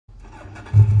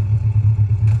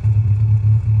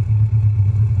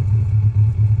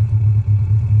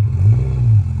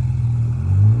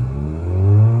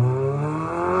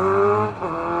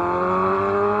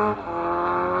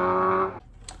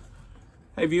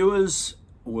viewers,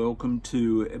 welcome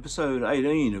to episode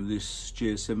 18 of this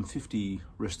GS750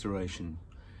 Restoration.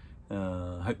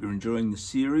 Hope you're enjoying the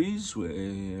series.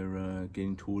 We're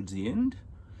getting towards the end,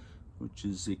 which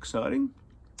is exciting.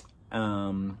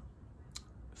 Feel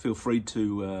free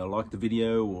to like the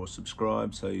video or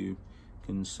subscribe so you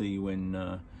can see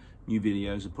when new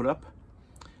videos are put up.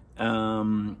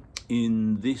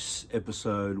 In this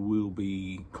episode we'll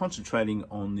be concentrating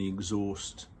on the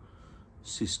exhaust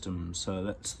system, so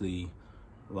that's the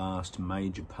last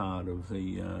major part of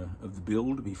the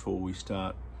build before we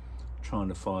start trying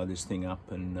to fire this thing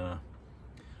up and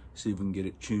see if we can get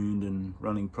it tuned and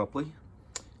running properly.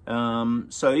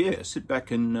 So yeah, sit back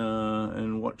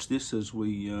and watch this as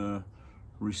we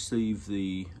receive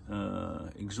the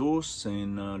exhausts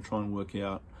and try and work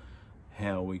out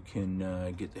how we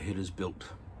can get the headers built.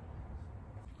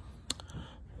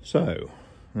 So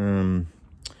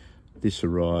this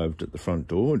arrived at the front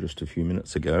door just a few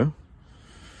minutes ago,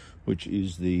 which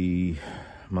is the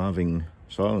Marving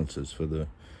silencers for the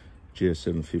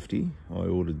GS750. I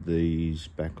ordered these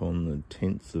back on the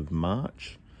 10th of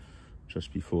March,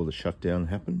 just before the shutdown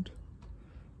happened.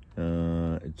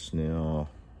 It's now,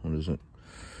 what is it,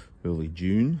 early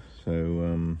June,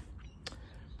 so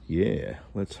yeah,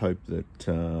 let's hope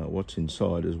that what's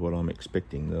inside is what I'm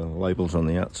expecting. The labels on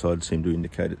the outside seem to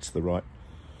indicate it's the right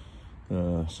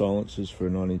silencers for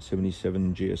a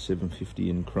 1977 GS750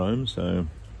 in chrome, so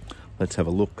let's have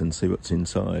a look and see what's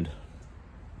inside.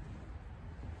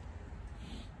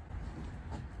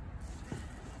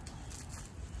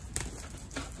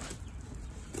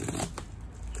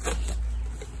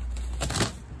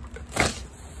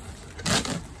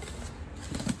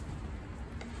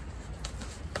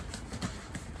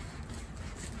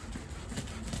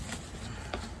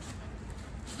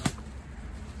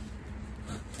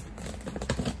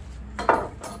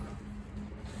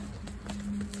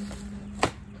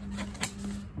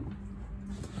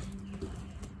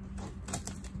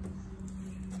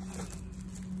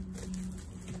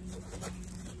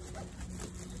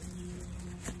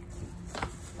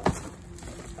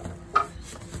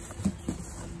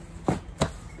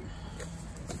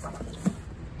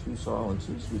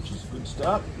 Silencers, which is a good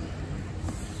start.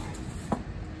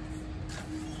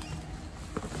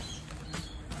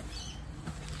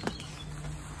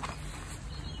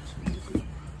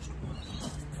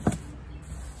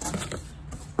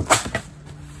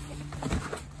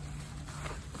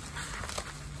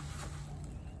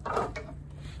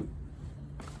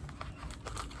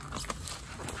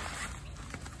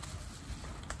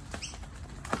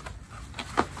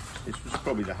 This was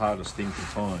probably the hardest thing to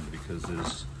find because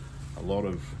there's a lot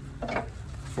of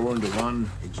 4-into-1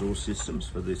 exhaust systems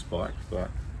for this bike,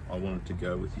 but I wanted to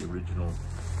go with the original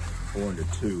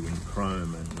 4-into-2 in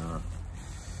chrome, and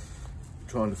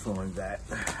trying to find that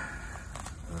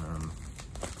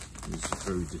is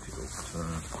very difficult.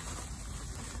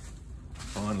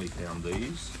 Finally found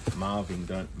these. Marving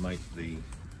don't make the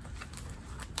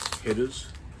headers,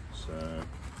 so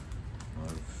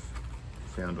I've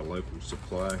found a local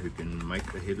supplier who can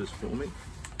make the headers for me.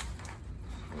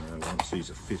 Once these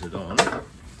are fitted on, I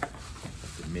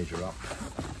have to measure up,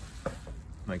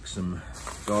 make some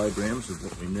diagrams of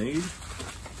what we need,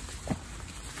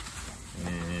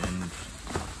 and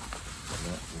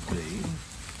that will be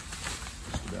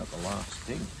just about the last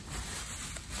thing,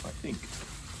 I think.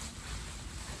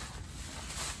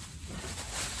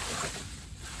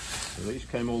 So these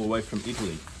came all the way from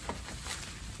Italy.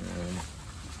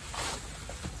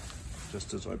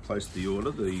 Just as I placed the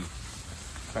order, the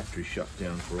factory shut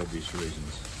down for obvious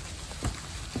reasons.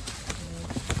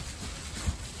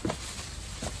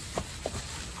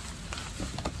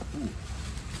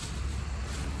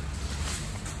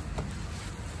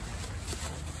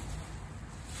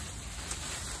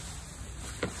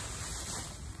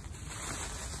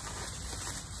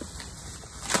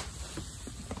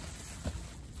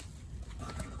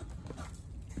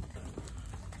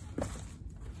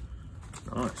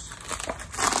 Nice.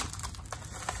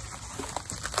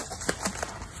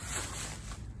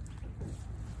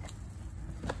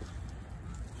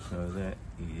 So that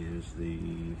is the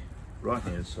right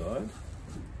hand side.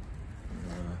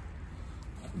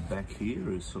 Back here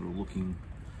is sort of looking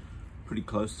pretty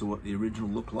close to what the original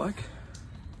looked like.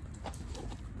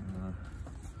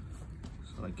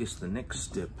 So I guess the next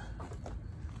step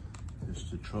is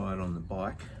to try it on the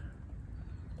bike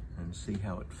and see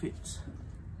how it fits.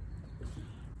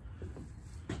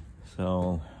 So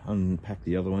I'll unpack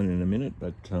the other one in a minute,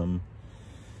 but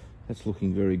that's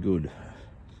looking very good.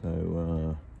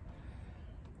 So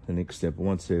the next step,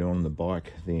 once they're on the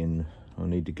bike, then I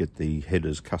need to get the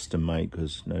headers custom made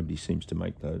because nobody seems to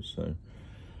make those. So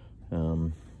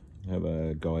I have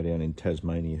a guy down in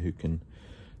Tasmania who can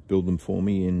build them for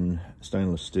me in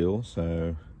stainless steel,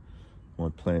 so my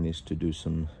plan is to do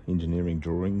some engineering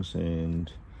drawings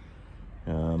and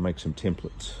make some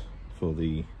templates for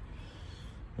the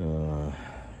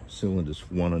cylinders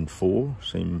 1 and 4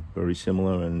 seem very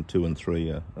similar, and 2 and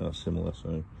 3 are similar,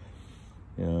 so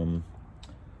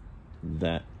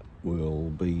that will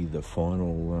be the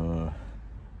final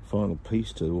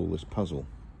piece to all this puzzle.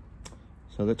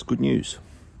 So that's good news.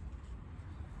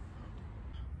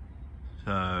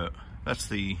 So that's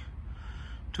the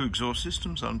 2 exhaust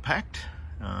systems unpacked.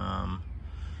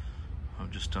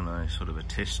 I've just done a sort of a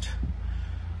test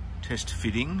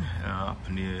fitting up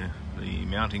near the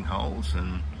mounting holes,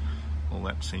 and all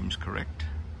that seems correct.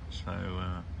 So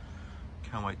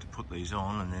can't wait to put these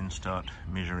on and then start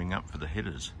measuring up for the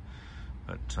headers.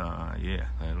 But yeah,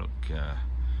 they look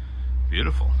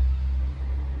beautiful.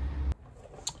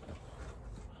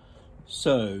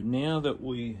 So now that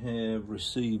we have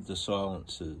received the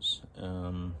silencers,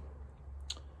 the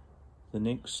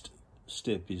next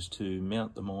step is to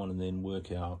mount them on and then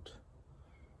work out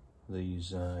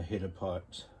these header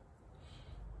pipes.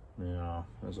 Now,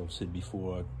 as I've said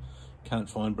before, I can't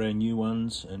find brand new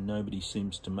ones and nobody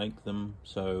seems to make them,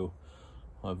 so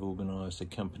I've organised a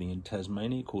company in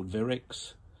Tasmania called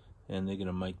Verex, and they're going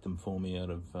to make them for me out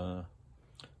of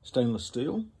stainless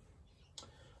steel.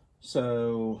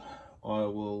 So I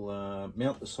will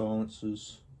mount the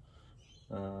silencers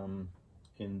and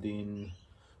then,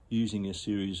 using a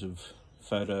series of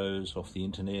photos off the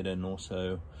internet and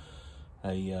also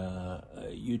a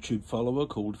YouTube follower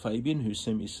called Fabian, who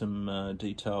sent me some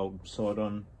detailed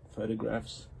side-on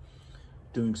photographs,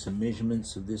 doing some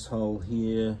measurements of this hole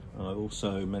here. I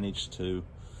also managed to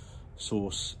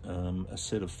source a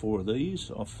set of 4 of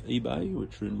these off eBay,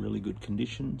 which are in really good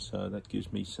condition, so that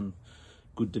gives me some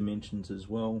good dimensions as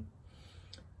well.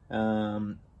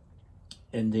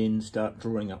 And then start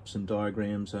drawing up some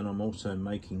diagrams, and I'm also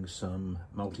making some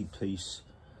multi-piece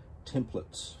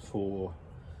templates for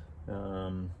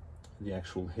the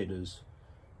actual headers,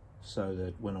 so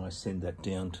that when I send that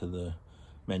down to the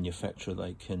manufacturer,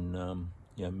 they can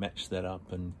you know, match that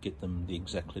up and get them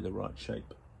exactly the right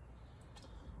shape.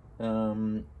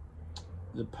 The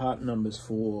part numbers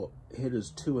for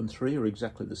headers 2 and 3 are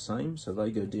exactly the same, so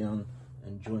they go down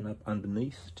and join up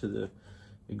underneath to the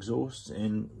exhausts,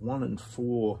 and 1 and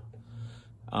 4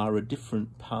 are a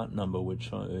different part number,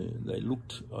 which they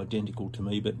looked identical to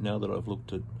me, but now that I've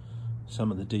looked at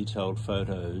some of the detailed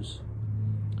photos,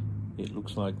 it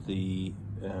looks like the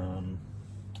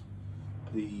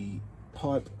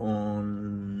pipe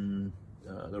on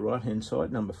the right hand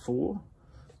side, number 4,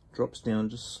 drops down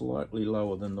just slightly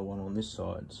lower than the one on this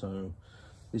side, so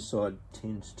this side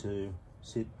tends to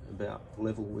sit about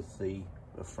level with the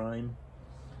frame,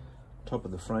 top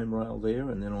of the frame rail there,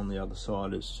 and then on the other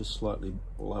side it's just slightly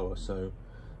lower, so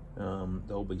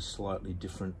there'll be slightly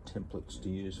different templates to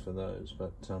use for those,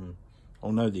 but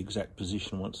I'll know the exact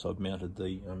position once I've mounted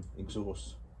the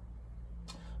exhausts.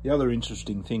 The other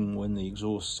interesting thing when the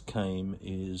exhausts came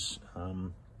is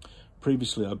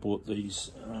previously I bought these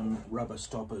rubber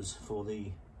stoppers for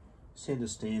the centre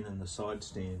stand and the side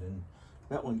stand, and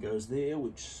that one goes there,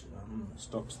 which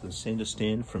stops the centre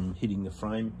stand from hitting the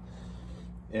frame.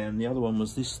 And the other one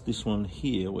was this one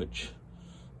here, which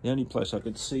the only place I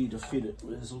could see to fit it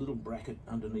was a little bracket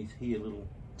underneath here, a little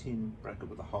tin bracket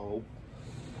with a hole,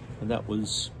 and that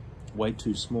was way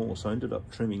too small, so I ended up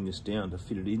trimming this down to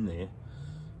fit it in there.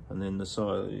 And then the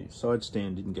side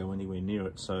stand didn't go anywhere near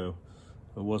it, so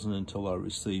it wasn't until I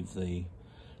received the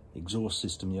exhaust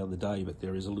system the other day, but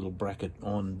there is a little bracket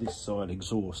on this side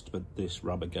exhaust, but this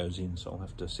rubber goes in, so I'll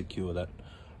have to secure that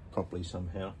properly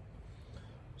somehow.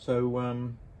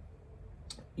 So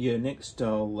yeah, next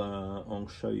I'll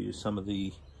show you some of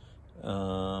the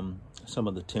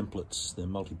templates, the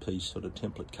multi-piece sort of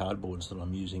template cardboards that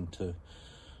I'm using to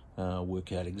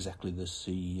work out exactly the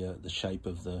shape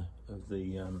of the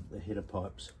header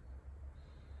pipes.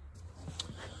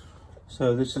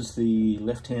 So this is the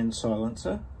left-hand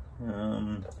silencer.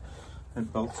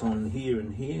 It bolts on here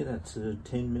and here. That's a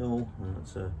 10mm,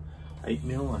 that's a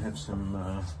 8mm. I have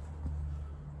some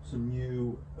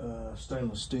new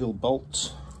stainless steel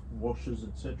bolts, washers,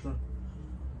 etc.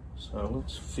 So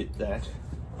let's fit that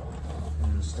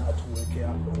and start to work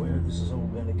out where this is all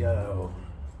going to go.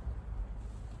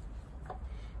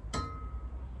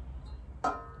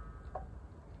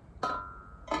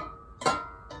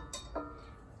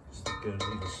 Just go to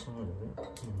either side of it.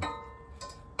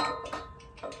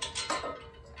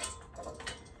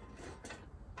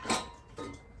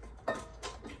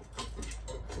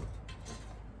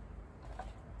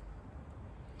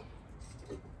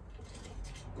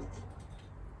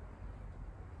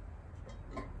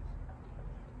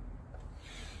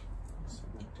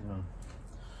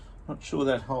 Not sure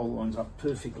that hole lines up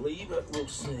perfectly, but we'll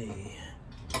see.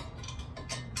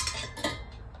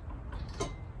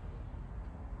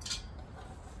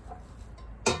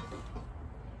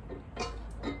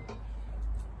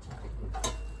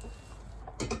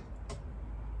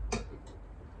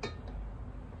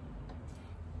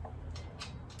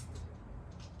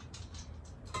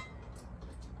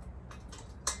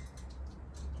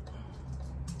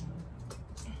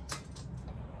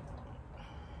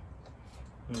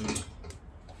 Maybe.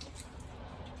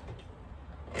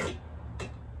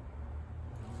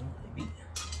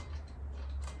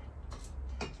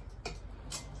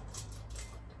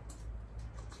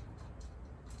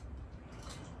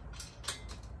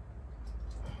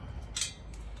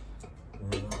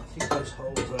 I think those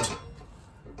holes are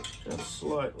just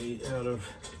slightly out of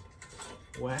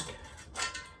whack.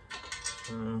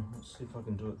 Let's see if I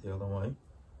can do it the other way.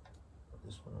 Put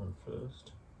this one on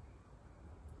first.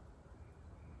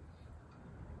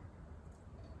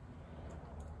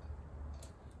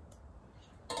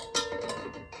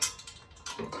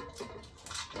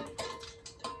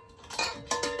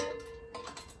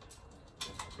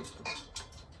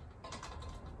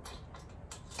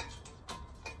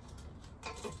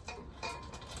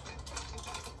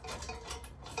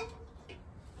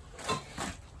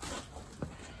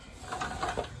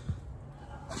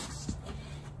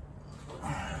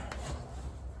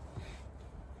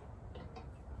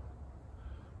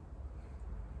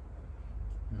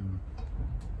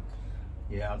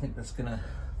 Yeah, I think that's gonna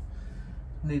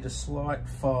need a slight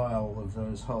file of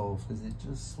those holes because they're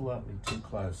just slightly too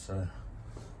close, so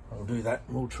I'll do that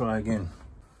and we'll try again.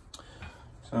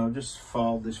 So I've just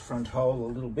filed this front hole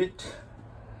a little bit.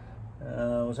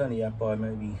 I was only up by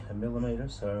maybe 1 millimeter,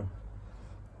 so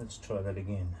let's try that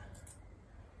again.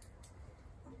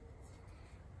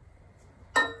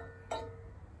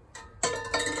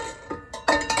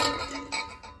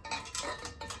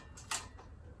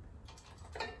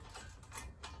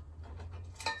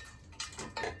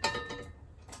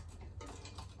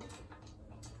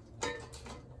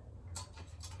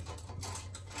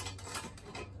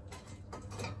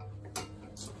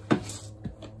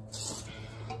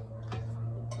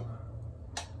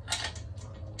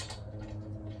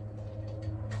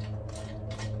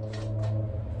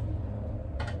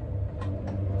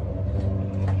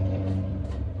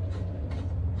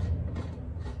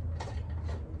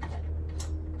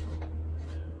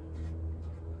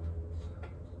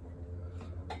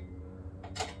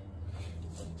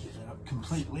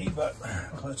 Completely, but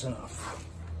close enough.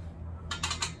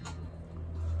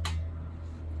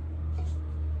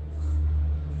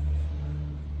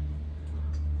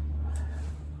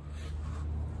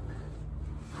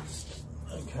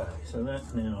 Okay, so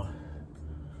that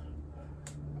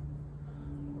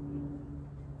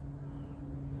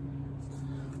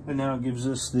now gives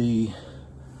us the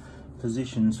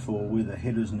positions for where the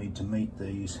headers need to meet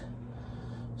these,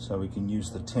 so we can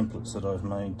use the templates that I've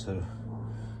made to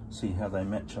see how they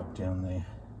match up down there.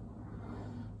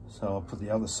 So I'll put the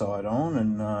other side on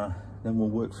and then we'll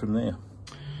work from there.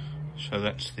 So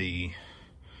that's the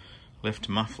left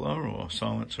muffler or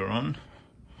silencer on.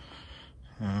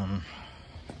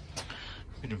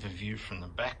 Bit of a view from the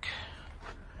back,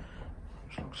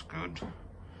 which looks good.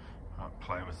 Might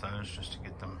play with those just to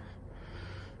get them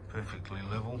perfectly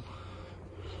level.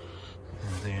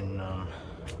 And then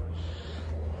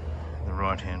the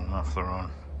right hand muffler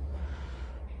on.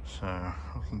 So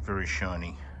looking very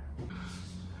shiny.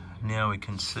 Now we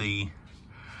can see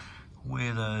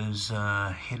where those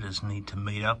headers need to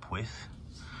meet up with.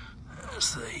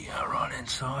 There's the right hand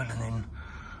side and then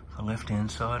the left hand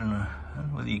side, and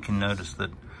whether you can notice that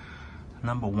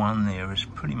number 1 there is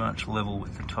pretty much level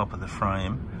with the top of the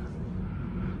frame,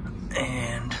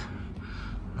 and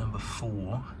number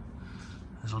 4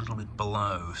 is a little bit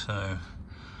below, so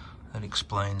that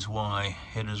explains why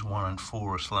headers 1 and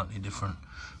 4 are slightly different,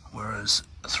 whereas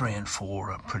 3 and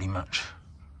 4 are pretty much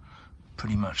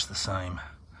the same.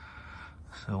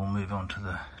 So we'll move on to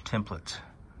the templates.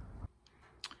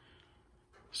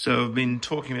 So I've been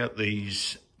talking about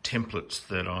these templates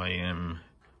that I am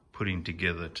putting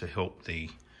together to help the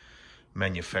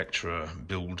manufacturer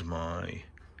build my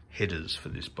headers for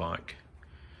this bike.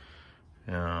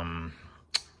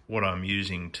 What I'm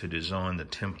using to design the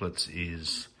templates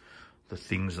is the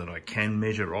things that I can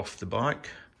measure off the bike,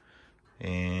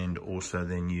 and also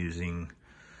then using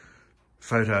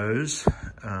photos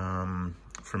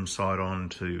from side on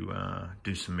to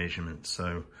do some measurements.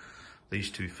 So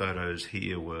these 2 photos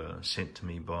here were sent to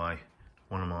me by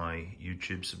one of my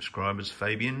YouTube subscribers,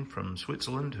 Fabian from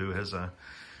Switzerland, who has a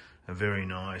very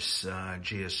nice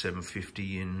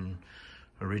GS750 in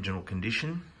original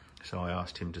condition. So I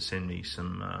asked him to send me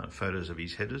some photos of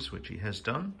his headers, which he has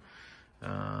done.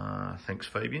 Thanks,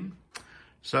 Fabian.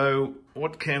 So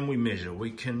what can we measure?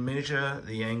 We can measure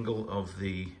the angle of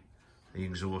the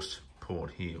exhaust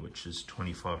port here, which is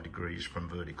 25 degrees from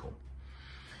vertical.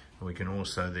 We can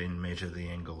also then measure the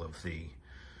angle of the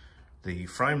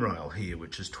frame rail here,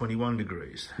 which is 21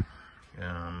 degrees.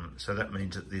 So that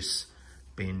means that this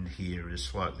bend here is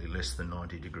slightly less than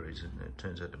 90 degrees, and it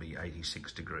turns out to be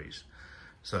 86 degrees.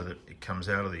 So that it comes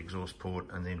out of the exhaust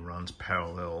port and then runs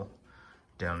parallel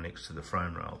down next to the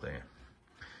frame rail there.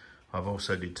 I've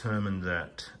also determined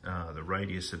that the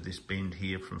radius of this bend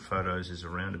here from photos is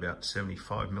around about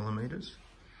 75 millimeters.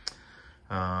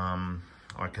 I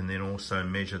can then also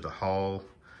measure the hole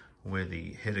where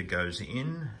the header goes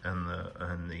in and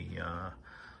the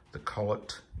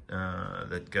collet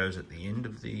that goes at the end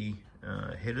of the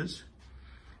headers.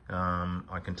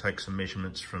 I can take some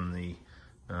measurements from these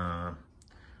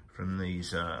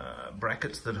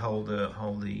brackets that hold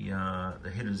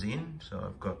the headers in. So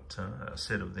I've got a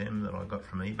set of them that I got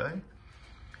from eBay.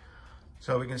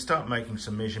 So we can start making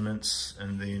some measurements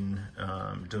and then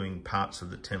doing parts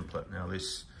of the template. Now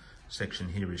this section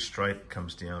here is straight,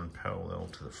 comes down parallel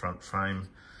to the front frame.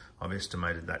 I've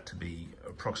estimated that to be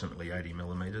approximately 80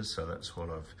 millimeters, so that's what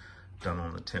I've done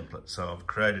on the template. So I've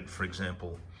created, for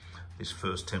example, this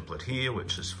first template here,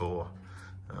 which is for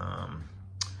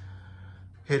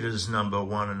headers number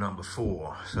 1 and number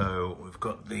 4. So we've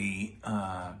got the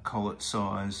collet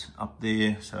size up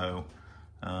there. So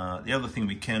the other thing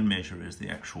we can measure is the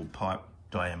actual pipe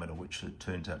diameter, which it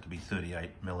turns out to be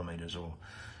 38 millimeters or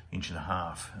 1.5 inches,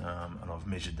 and I've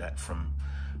measured that from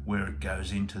where it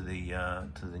goes into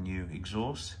the new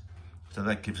exhaust. So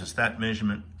that gives us that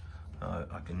measurement.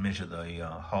 I can measure the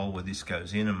hole where this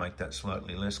goes in and make that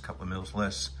slightly less, a couple of mils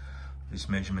less. This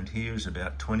measurement here is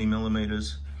about 20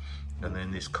 millimeters, and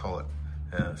then this collet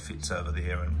fits over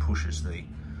there and pushes this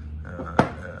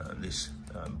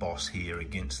boss here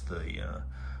against the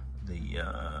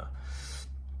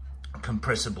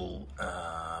compressible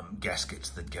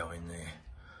gaskets that go in there.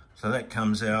 So that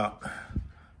comes out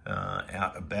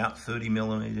about 30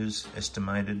 millimeters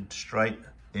estimated straight,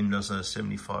 then does a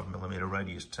 75 millimeter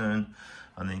radius turn,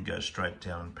 and then goes straight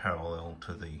down parallel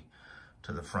to the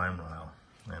frame rail.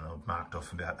 And I've marked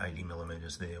off about 80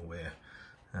 millimeters there, where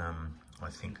I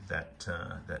think that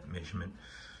measurement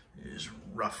is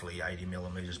roughly 80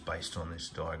 millimeters based on this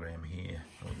diagram here,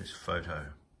 or this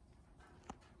photo.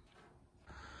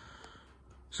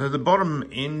 So the bottom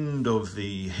end of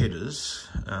the headers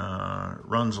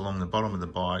runs along the bottom of the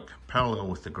bike, parallel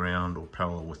with the ground or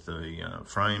parallel with the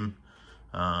frame,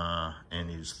 and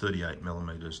is 38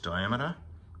 millimeters diameter,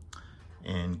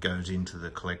 and goes into the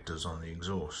collectors on the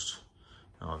exhaust.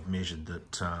 I've measured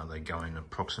that they go in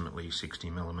approximately 60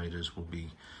 millimeters will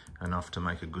be enough to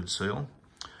make a good seal.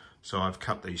 So I've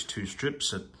cut these 2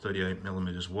 strips at 38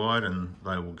 millimeters wide, and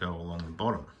they will go along the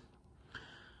bottom.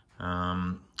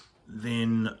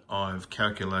 Then I've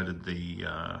calculated the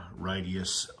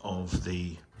radius of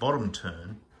the bottom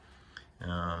turn.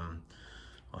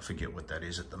 I forget what that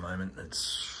is at the moment.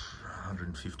 It's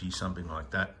 150, something like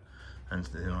that. And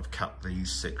then I've cut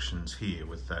these sections here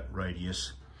with that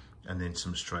radius, and then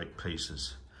some straight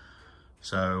pieces.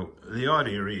 So the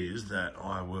idea is that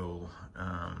I will,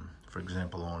 for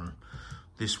example, on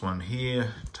this one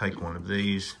here, take one of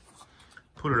these,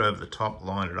 put it over the top,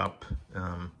 line it up,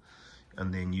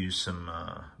 and then use some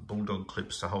bulldog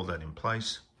clips to hold that in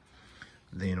place.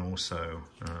 Then also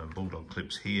bulldog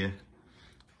clips here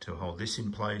to hold this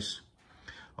in place.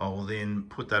 I'll then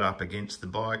put that up against the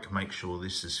bike, make sure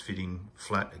this is fitting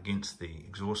flat against the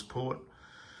exhaust port,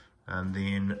 and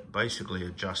then basically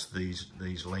adjust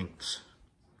these lengths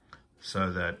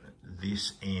so that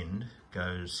this end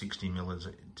goes 60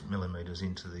 millimeters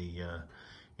into the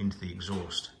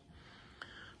exhaust.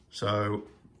 So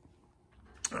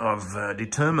I've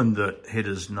determined that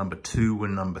headers number 2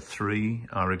 and number 3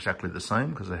 are exactly the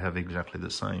same because they have exactly the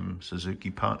same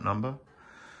Suzuki part number.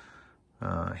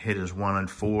 Headers 1 and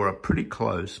 4 are pretty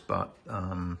close, but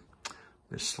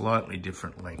they're slightly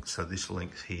different lengths. So this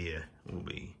length here will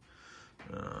be,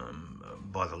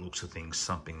 by the looks of things,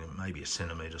 something maybe a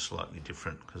centimetre slightly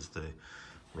different, because the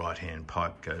right-hand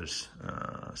pipe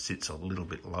sits a little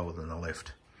bit lower than the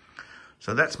left.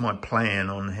 So that's my plan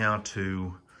on how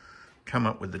to come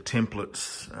up with the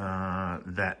templates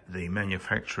that the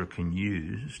manufacturer can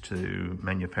use to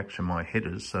manufacture my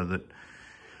headers, so that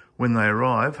when they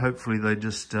arrive, hopefully they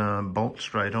just bolt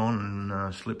straight on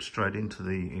and slip straight into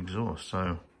the exhaust.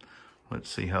 So let's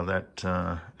see how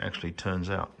that actually turns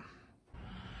out.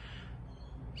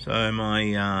 So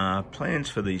my plans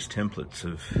for these templates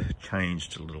have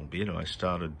changed a little bit. I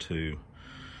started to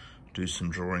do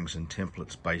some drawings and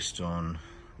templates based on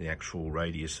the actual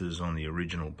radiuses on the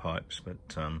original pipes,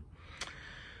 but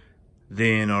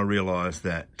then I realized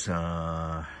that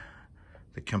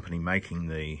the company making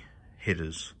the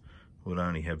headers would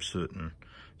only have certain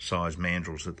size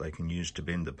mandrels that they can use to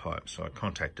bend the pipe. So I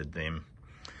contacted them,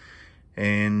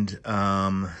 and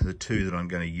the two that I'm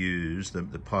going to use, the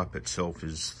pipe itself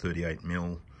is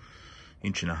 38mm,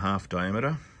 1.5"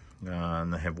 diameter,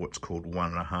 and they have what's called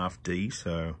 1.5D,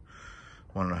 so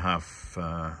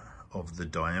 1.5 of the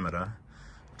diameter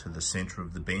to the center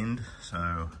of the bend.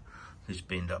 So this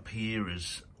bend up here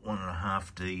is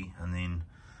 1.5D, and then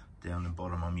down the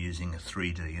bottom I'm using a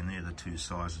 3D, and they're the two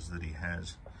sizes that he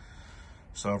has.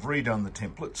 So I've redone the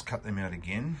templates, cut them out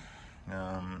again,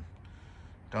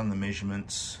 done the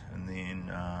measurements, and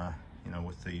then you know,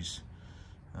 with these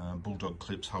bulldog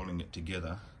clips holding it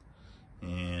together,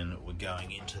 and we're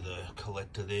going into the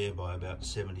collector there by about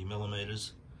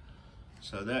 70mm.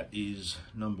 So that is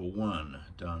number one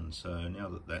done. So now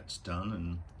that that's done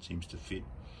and seems to fit,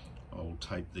 I'll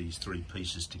tape these three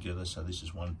pieces together. So this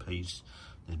is one piece,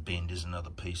 the bend is another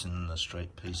piece, and the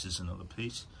straight piece is another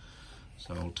piece.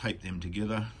 So I'll tape them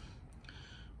together,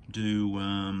 do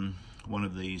one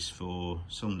of these for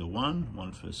cylinder 1,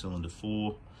 one for cylinder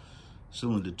 4.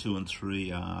 Cylinder 2 and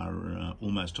 3 are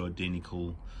almost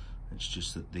identical. It's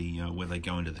just that the where they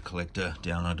go into the collector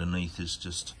down underneath is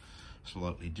just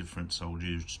slightly different. So I'll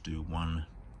just do one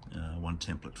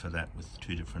template for that with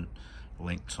two different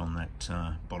lengths on that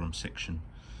bottom section.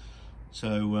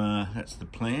 So that's the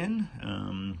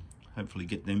plan. Hopefully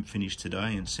get them finished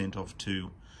today and sent off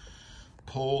to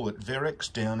Paul at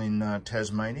Verex down in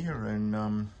Tasmania,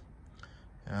 and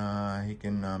he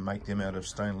can make them out of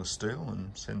stainless steel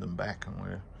and send them back, and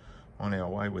we're on our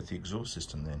way with the exhaust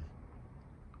system then.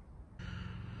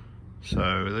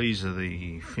 So these are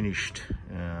the finished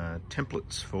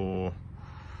templates for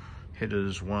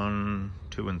headers 1,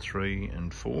 2 and 3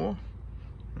 and 4.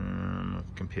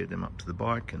 I've compared them up to the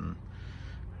bike and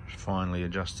finally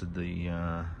adjusted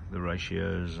the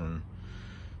ratios and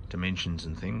dimensions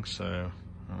and things. So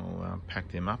I'll pack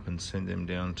them up and send them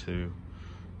down to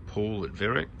Paul at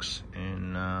Verex,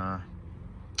 and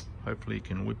hopefully you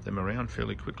can whip them around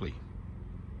fairly quickly.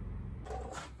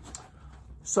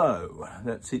 So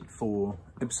that's it for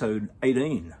episode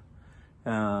 18.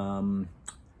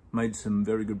 Made some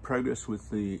very good progress with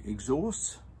the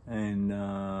exhaust, and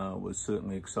was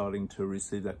certainly exciting to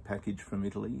receive that package from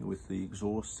Italy with the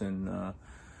exhaust, and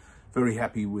very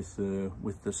happy with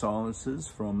the silencers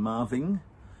from Marving.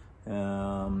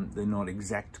 They're not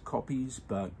exact copies,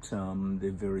 but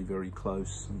they're very, very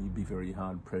close. You'd be very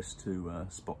hard pressed to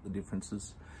spot the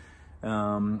differences.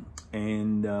 And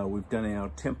we've done our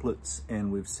templates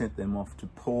and we've sent them off to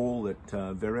Paul at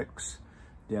Verex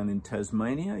down in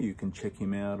Tasmania. You can check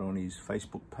him out on his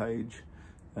Facebook page.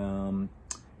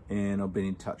 And I've been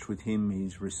in touch with him.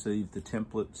 He's received the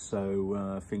templates,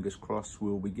 so fingers crossed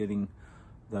we'll be getting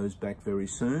those back very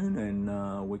soon,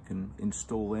 and we can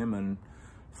install them and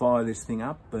fire this thing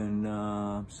up and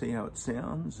see how it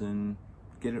sounds and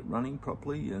get it running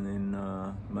properly, and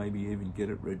then maybe even get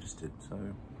it registered.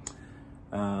 So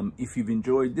if you've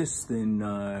enjoyed this,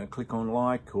 then click on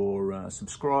like or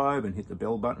subscribe and hit the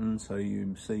bell button so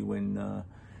you see when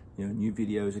you know, new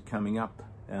videos are coming up.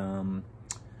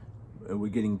 We're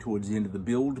getting towards the end of the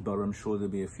build, but I'm sure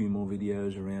there'll be a few more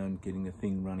videos around getting the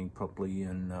thing running properly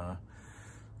and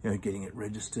you know, getting it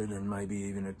registered and maybe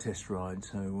even a test ride.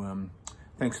 So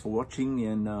thanks for watching,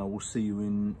 and we'll see you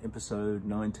in episode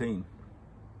 19.